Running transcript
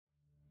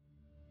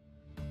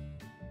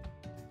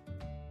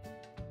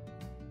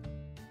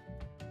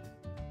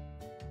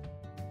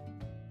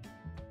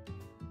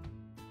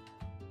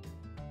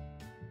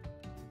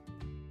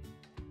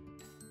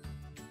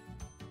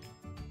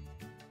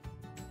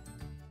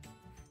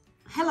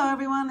Hello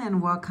everyone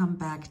and welcome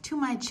back to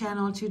my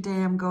channel.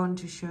 Today I'm going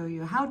to show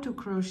you how to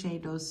crochet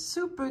those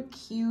super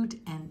cute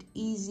and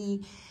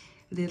easy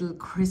little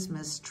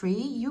Christmas tree.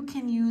 You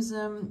can use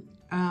them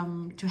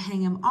to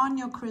hang them on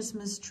your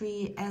Christmas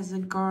tree as a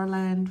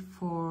garland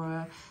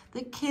for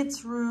the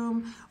kids'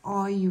 room,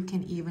 or you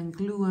can even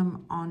glue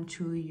them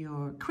onto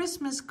your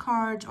Christmas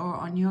card or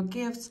on your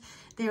gifts.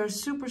 They are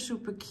super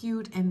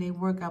cute and they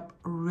work up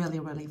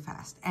really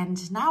fast.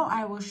 And now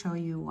I will show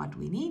you what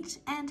we need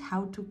and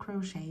how to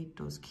crochet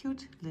those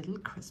cute little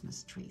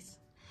Christmas trees.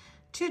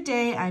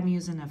 Today I'm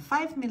using a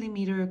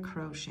 5mm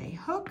crochet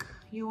hook.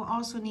 You will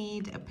also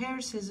need a pair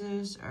of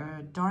scissors or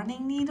a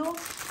darning needle,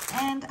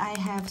 and I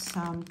have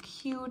some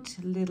cute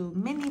little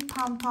mini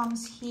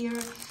pom-poms here.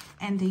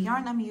 And the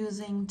yarn I'm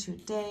using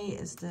today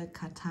is the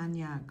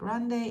Catania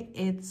Grande.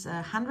 It's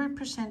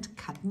 100%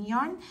 cotton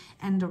yarn,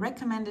 and the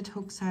recommended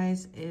hook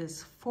size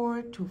is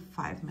 4 to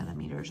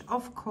 5mm.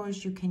 Of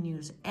course, you can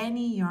use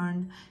any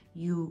yarn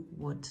you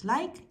would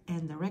like,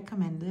 and the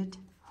recommended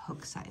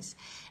hook size.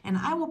 And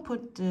I will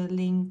put the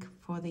link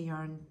for the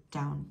yarn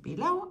down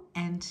below.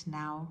 And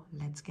now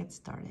let's get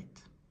started.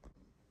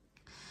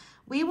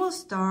 We will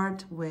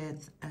start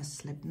with a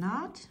slip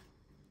knot.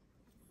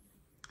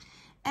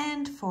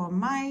 And for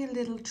my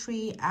little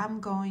tree, I'm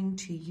going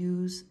to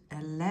use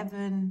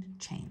 11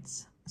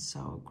 chains.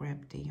 So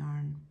grab the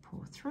yarn,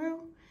 pull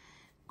through,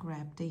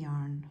 grab the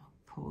yarn,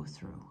 pull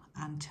through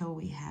until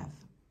we have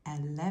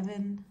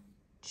 11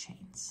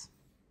 chains.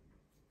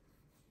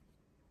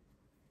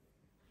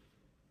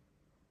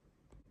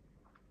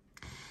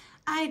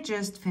 I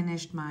just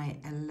finished my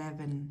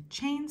 11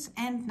 chains,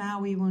 and now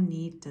we will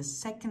need the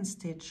second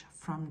stitch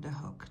from the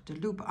hook. The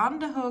loop on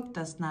the hook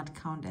does not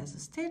count as a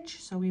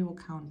stitch, so we will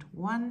count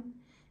 1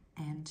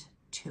 and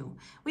 2.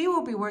 We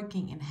will be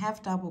working in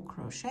half double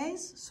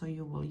crochets, so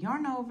you will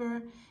yarn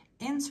over,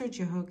 insert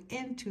your hook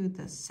into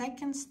the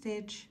second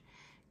stitch,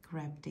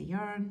 grab the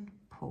yarn,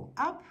 pull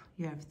up.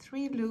 You have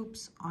 3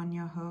 loops on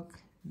your hook.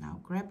 Now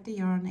grab the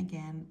yarn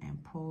again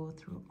and pull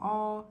through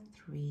all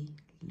 3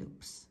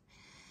 loops.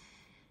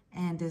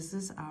 And this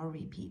is our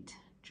repeat.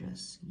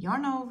 Just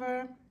yarn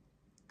over,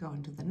 go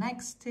into the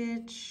next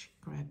stitch,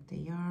 grab the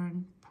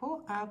yarn,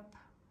 pull up.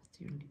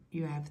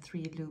 You have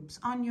 3 loops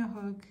on your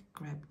hook,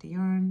 grab the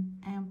yarn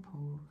and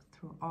pull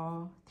through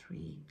all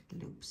 3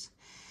 loops.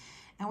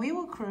 And we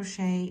will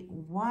crochet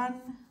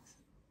 1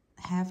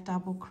 half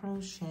double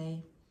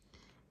crochet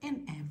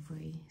in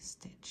every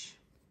stitch.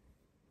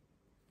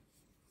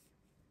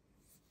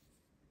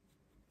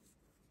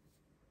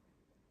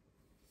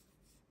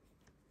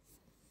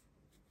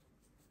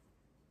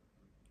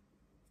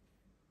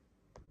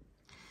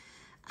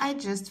 I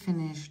just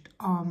finished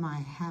all my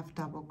half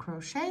double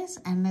crochets,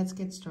 and let's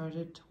get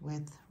started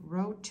with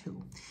row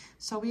 2.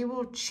 So we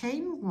will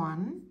chain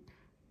 1,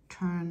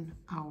 turn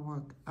our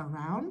work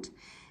around,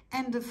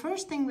 and the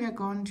first thing we are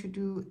going to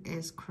do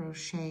is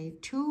crochet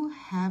 2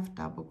 half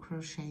double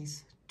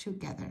crochets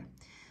together.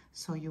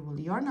 So you will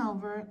yarn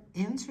over,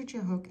 insert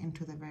your hook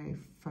into the very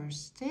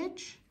first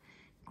stitch,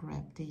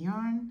 grab the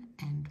yarn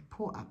and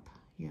pull up.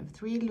 You have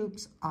 3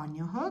 loops on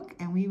your hook,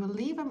 and we will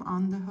leave them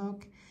on the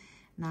hook.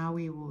 Now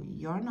we will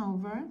yarn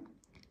over,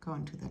 go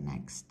into the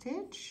next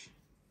stitch,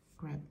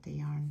 grab the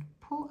yarn,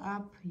 pull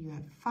up. You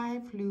have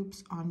 5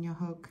 loops on your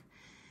hook,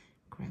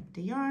 grab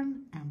the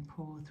yarn and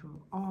pull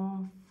through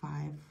all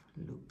 5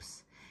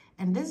 loops.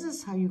 And this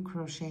is how you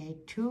crochet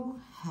 2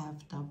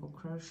 half double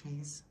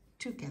crochets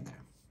together.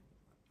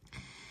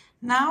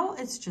 Now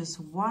it's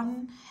just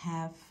 1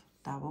 half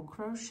double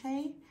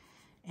crochet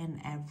in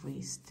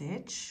every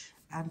stitch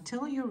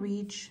until you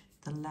reach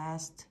the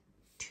last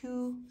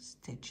 2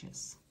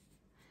 stitches.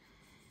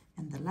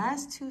 And the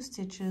last 2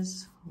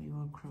 stitches we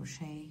will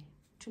crochet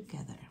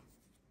together.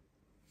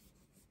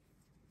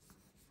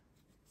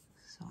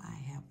 So I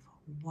have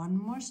 1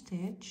 more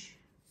stitch,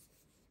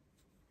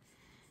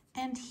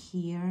 and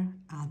here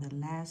are the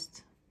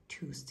last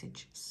 2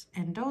 stitches,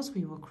 and those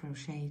we will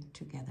crochet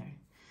together.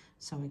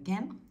 So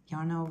again,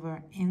 yarn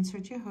over,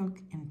 insert your hook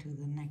into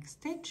the next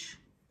stitch,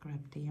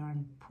 grab the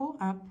yarn, pull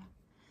up.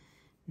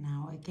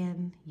 Now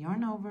again,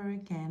 yarn over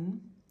again,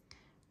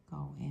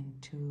 go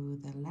into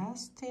the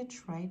last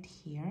stitch right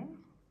here,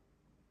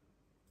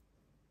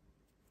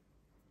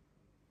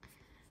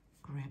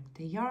 grab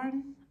the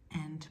yarn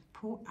and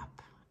pull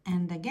up.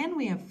 And again,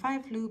 we have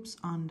 5 loops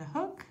on the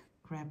hook,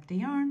 grab the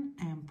yarn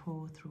and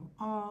pull through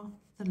all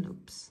the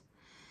loops.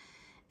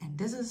 And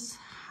this is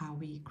how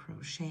we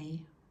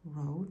crochet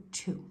row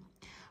 2.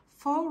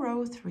 For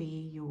row 3,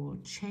 you will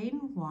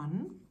chain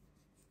 1,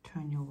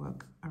 turn your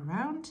work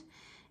around,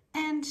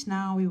 and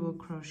now we will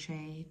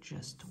crochet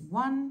just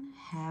 1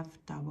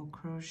 half double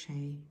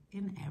crochet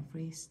in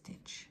every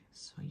stitch.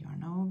 So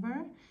yarn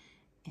over,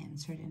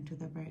 insert into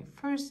the very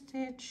first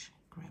stitch,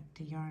 grab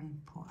the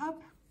yarn, pull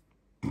up,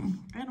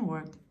 and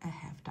work a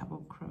half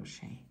double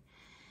crochet.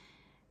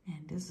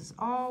 And this is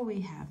all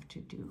we have to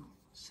do.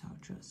 So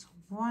just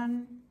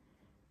 1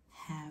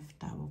 half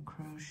double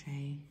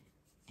crochet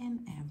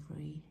in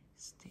every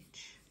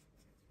stitch.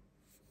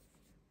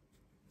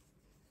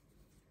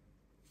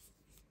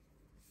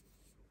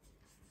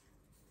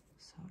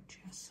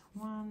 just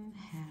 1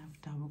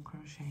 half double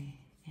crochet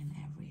in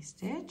every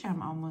stitch.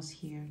 I'm almost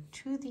here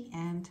to the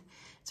end.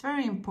 It's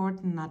very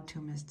important not to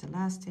miss the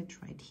last stitch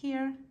right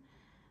here.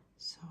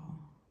 So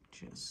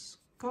just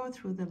go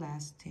through the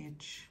last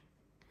stitch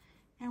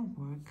and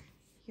work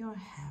your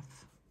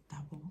half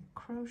double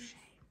crochet.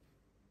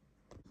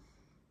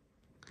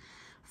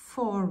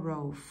 For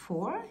row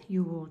 4,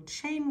 you will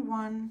chain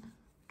 1,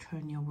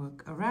 turn your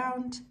work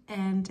around,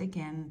 and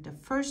again the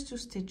first 2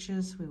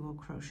 stitches we will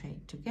crochet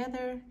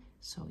together.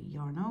 So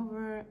yarn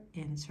over,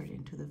 insert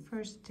into the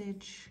first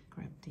stitch,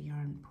 grab the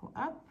yarn, pull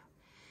up,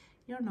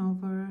 yarn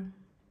over,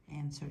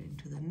 insert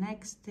into the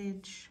next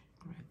stitch,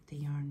 grab the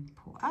yarn,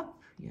 pull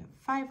up. You have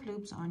 5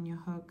 loops on your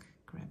hook,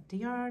 grab the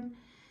yarn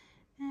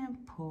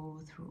and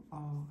pull through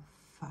all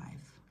 5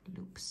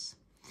 loops.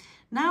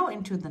 Now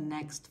into the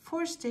next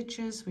 4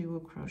 stitches we will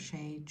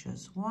crochet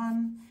just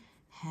 1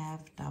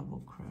 half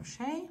double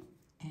crochet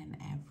in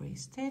every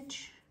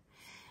stitch,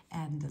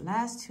 and the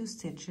last 2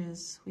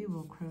 stitches we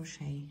will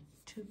crochet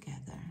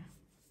together.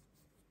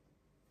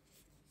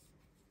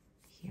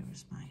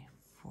 Here's my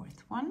 4th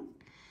one,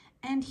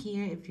 and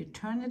here if you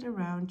turn it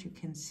around you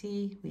can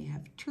see we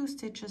have 2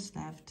 stitches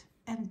left,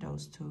 and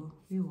those 2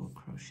 we will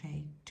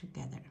crochet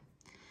together.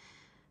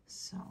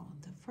 So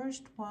the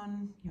first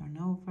one, yarn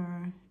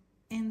over,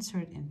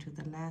 insert into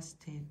the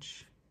last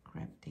stitch,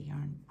 grab the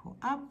yarn, pull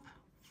up,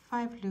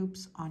 5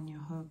 loops on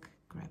your hook,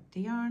 grab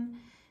the yarn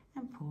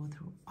and pull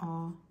through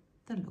all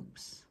the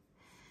loops.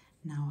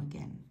 Now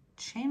again,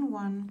 chain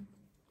 1,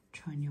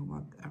 turn your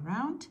work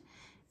around,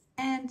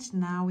 and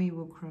now we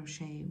will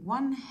crochet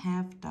 1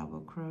 half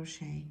double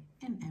crochet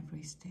in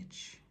every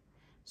stitch.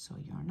 So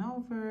yarn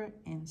over,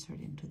 insert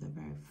into the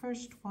very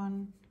first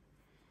one,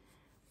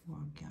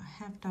 work your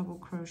half double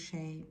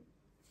crochet,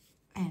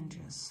 and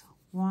just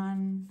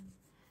 1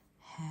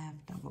 half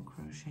double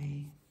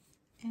crochet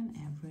in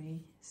every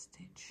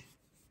stitch.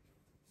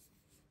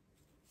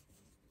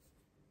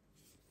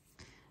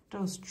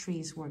 Those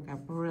trees work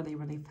up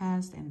really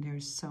fast and they're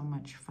so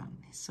much fun.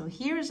 So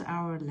here's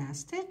our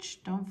last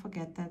stitch. Don't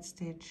forget that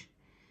stitch.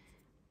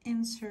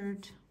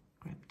 Insert,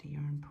 grab the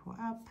yarn, pull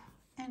up,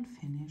 and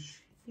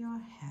finish your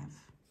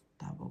half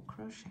double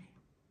crochet.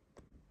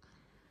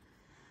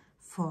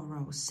 For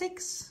row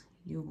 6,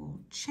 you will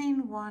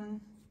chain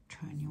 1,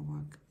 turn your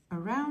work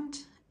around,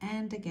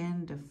 and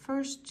again the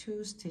first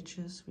 2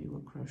 stitches we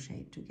will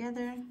crochet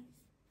together.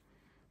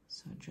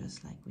 So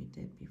just like we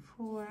did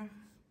before,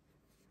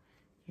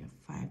 you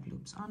have 5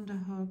 loops on the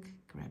hook,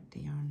 grab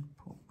the yarn,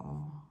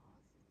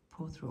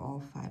 pull through all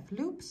 5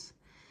 loops.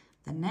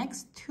 The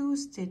next 2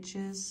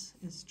 stitches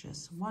is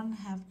just 1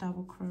 half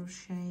double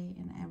crochet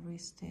in every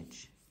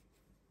stitch.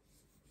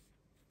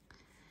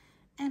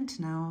 And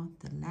now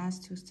the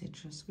last 2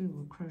 stitches we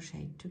will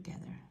crochet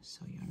together.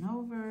 So yarn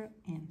over,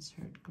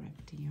 insert, grab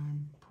the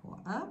yarn, pull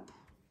up,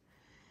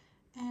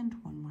 and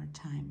one more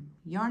time,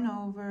 yarn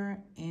over,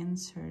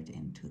 insert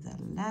into the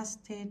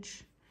last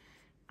stitch,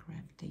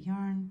 grab the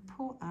yarn,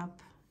 pull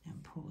up,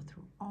 and pull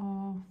through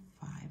all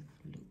 5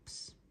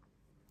 loops.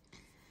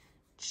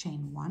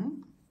 Chain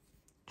 1,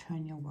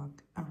 turn your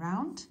work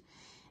around,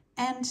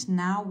 and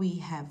now we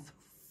have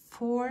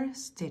 4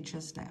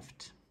 stitches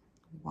left.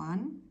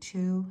 1,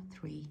 2,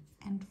 3,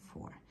 and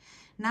 4.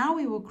 Now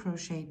we will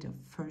crochet the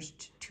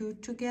first 2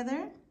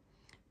 together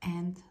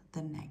and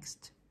the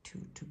next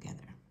 2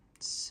 together.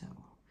 So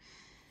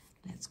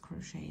let's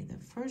crochet the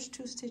first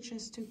 2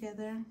 stitches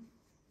together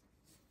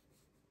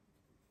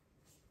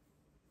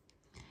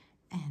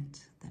and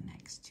the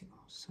next 2.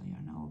 So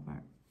yarn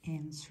over,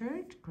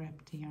 insert, grab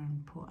the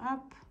yarn, pull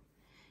up,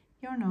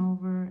 yarn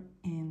over,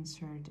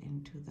 insert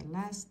into the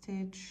last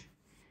stitch,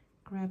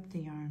 grab the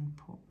yarn,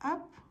 pull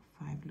up,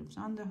 5 loops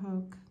on the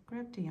hook,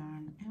 grab the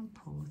yarn and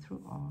pull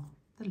through all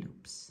the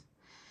loops.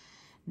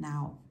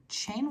 Now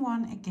chain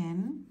 1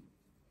 again,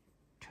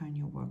 turn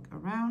your work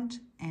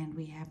around, and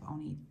we have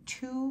only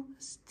 2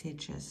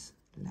 stitches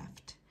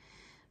left.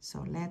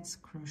 So let's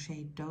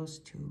crochet those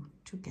 2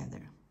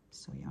 together.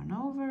 So yarn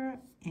over,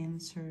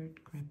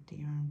 insert, grab the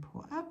yarn,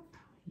 pull up,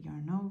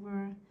 yarn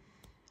over,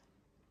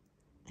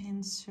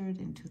 insert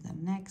into the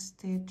next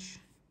stitch,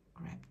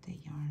 grab the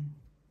yarn,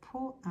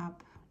 pull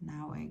up.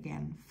 Now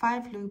again,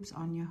 5 loops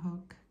on your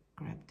hook,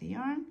 grab the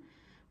yarn,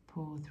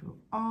 pull through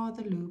all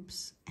the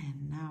loops,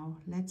 and now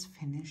let's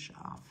finish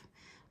off.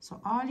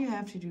 So all you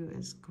have to do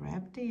is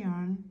grab the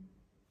yarn,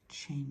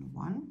 chain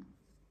 1,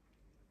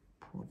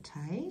 pull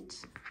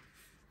tight,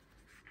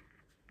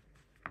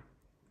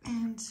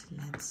 and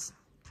let's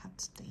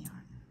cut the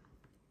yarn.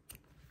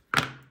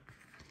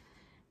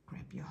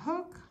 Grab your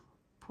hook,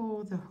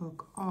 pull the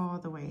hook all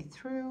the way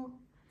through,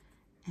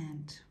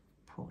 and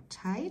pull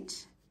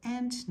tight.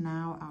 And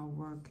now our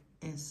work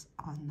is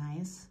all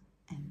nice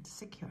and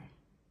secure.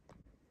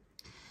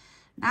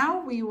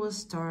 Now we will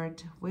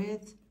start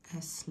with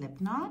a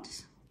slip knot,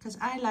 because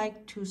I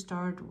like to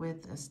start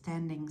with a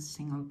standing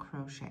single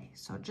crochet.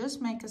 So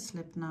just make a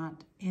slip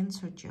knot,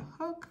 insert your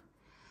hook,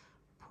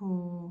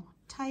 pull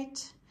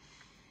tight,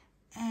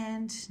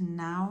 and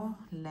now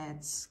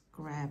let's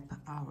grab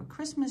our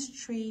Christmas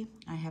tree.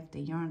 I have the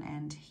yarn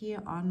end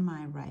here on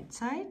my right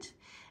side.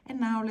 And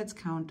now let's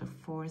count the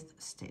 4th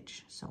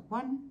stitch. So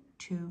 1,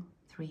 2,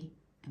 3,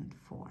 and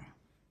 4.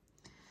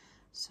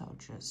 So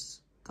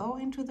just go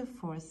into the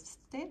 4th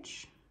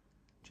stitch,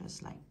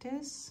 just like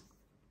this.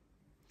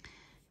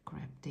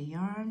 Grab the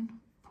yarn,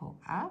 pull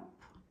up,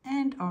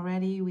 and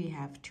already we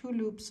have 2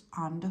 loops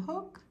on the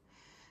hook.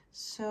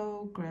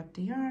 So grab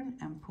the yarn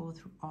and pull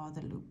through all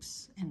the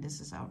loops. And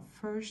this is our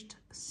first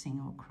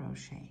single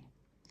crochet.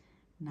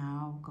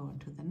 Now go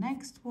into the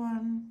next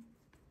one.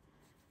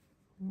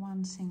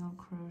 1 single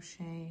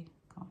crochet,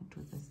 go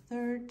into the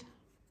 3rd.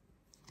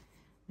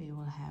 We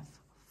will have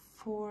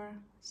 4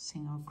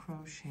 single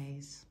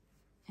crochets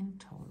in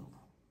total.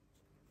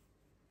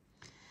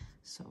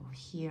 So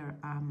here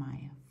are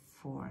my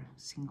 4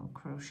 single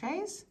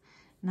crochets.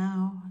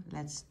 Now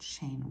let's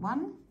chain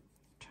 1,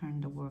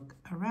 turn the work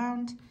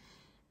around,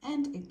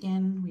 and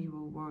again we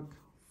will work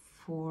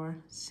 4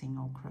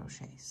 single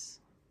crochets.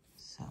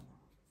 So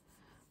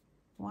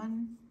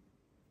 1,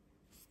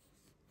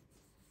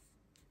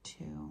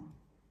 2,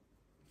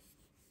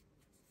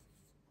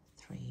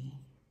 3,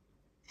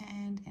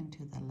 and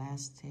into the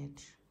last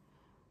stitch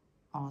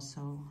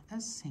also a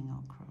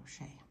single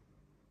crochet.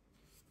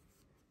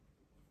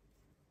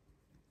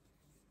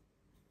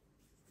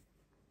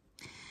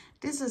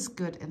 This is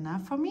good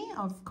enough for me.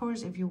 Of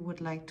course, if you would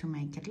like to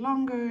make it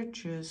longer,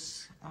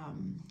 just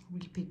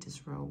repeat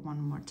this row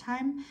 1 more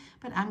time.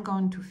 But I'm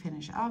going to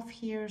finish off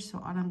here. So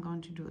all I'm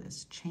going to do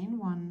is chain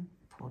 1,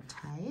 pull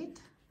tight,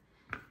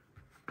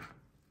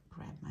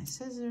 grab my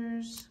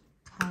scissors,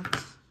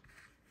 cut,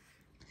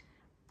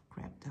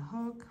 grab the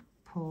hook,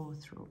 pull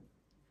through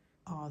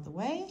all the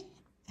way,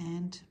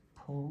 and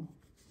pull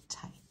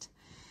tight.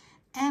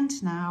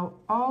 And now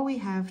all we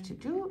have to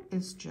do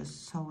is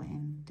just sew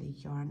in the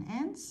yarn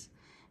ends,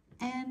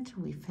 and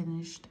we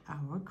finished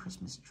our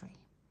Christmas tree.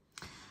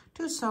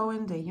 To sew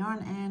in the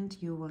yarn end,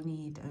 you will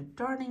need a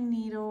darning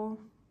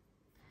needle.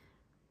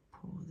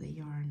 Pull the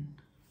yarn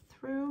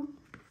through.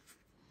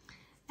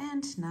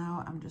 And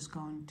now I'm just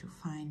going to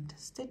find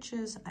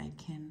stitches I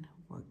can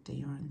work the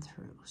yarn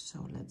through.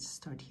 So let's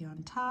start here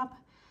on top.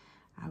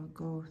 I will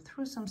go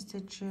through some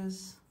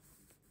stitches,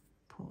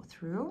 pull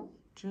through.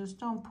 Just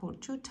don't pull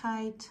too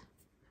tight.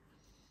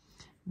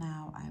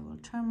 Now I will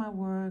turn my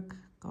work,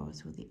 go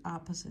through the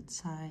opposite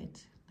side.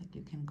 Like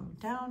you can go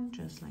down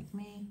just like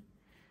me.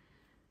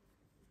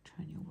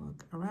 Turn your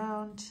work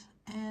around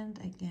and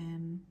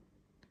again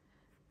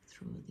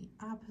through the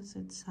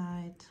opposite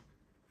side,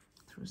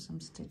 through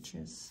some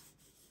stitches.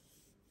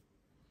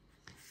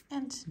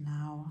 And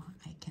now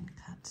I can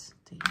cut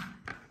the yarn.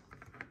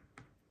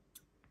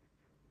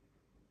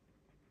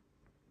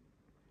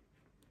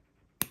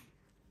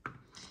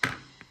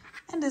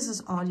 And this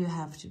is all you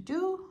have to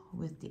do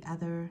with the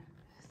other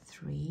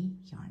 3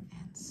 yarn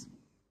ends.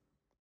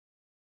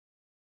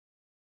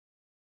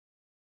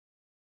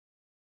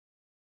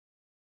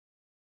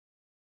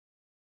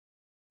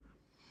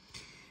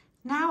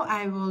 Now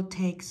I will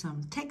take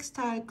some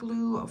textile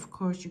glue. Of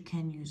course, you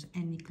can use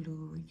any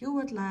glue you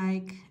would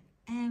like.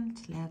 And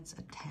let's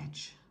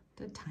attach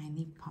the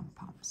tiny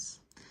pom-poms.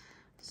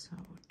 So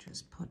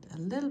just put a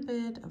little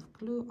bit of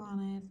glue on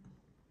it,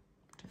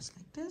 just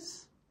like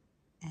this,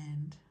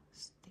 and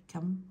stick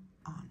them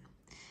on.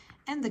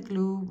 And the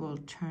glue will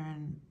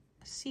turn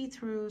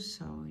see-through,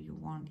 so you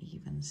won't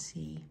even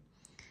see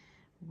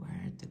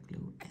where the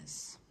glue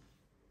is.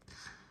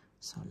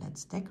 So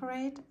let's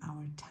decorate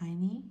our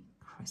tiny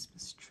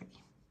Christmas tree.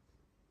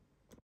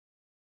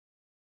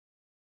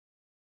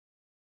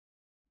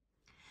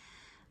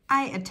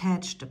 I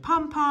attached the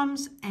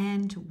pom-poms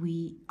and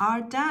we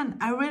are done.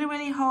 I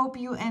really hope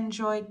you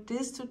enjoyed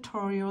this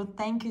tutorial.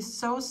 Thank you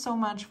so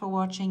much for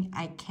watching.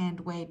 I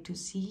can't wait to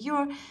see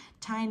your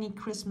tiny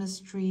Christmas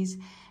trees.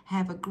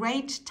 Have a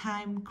great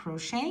time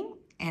crocheting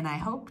and I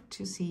hope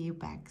to see you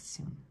back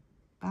soon.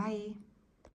 Bye.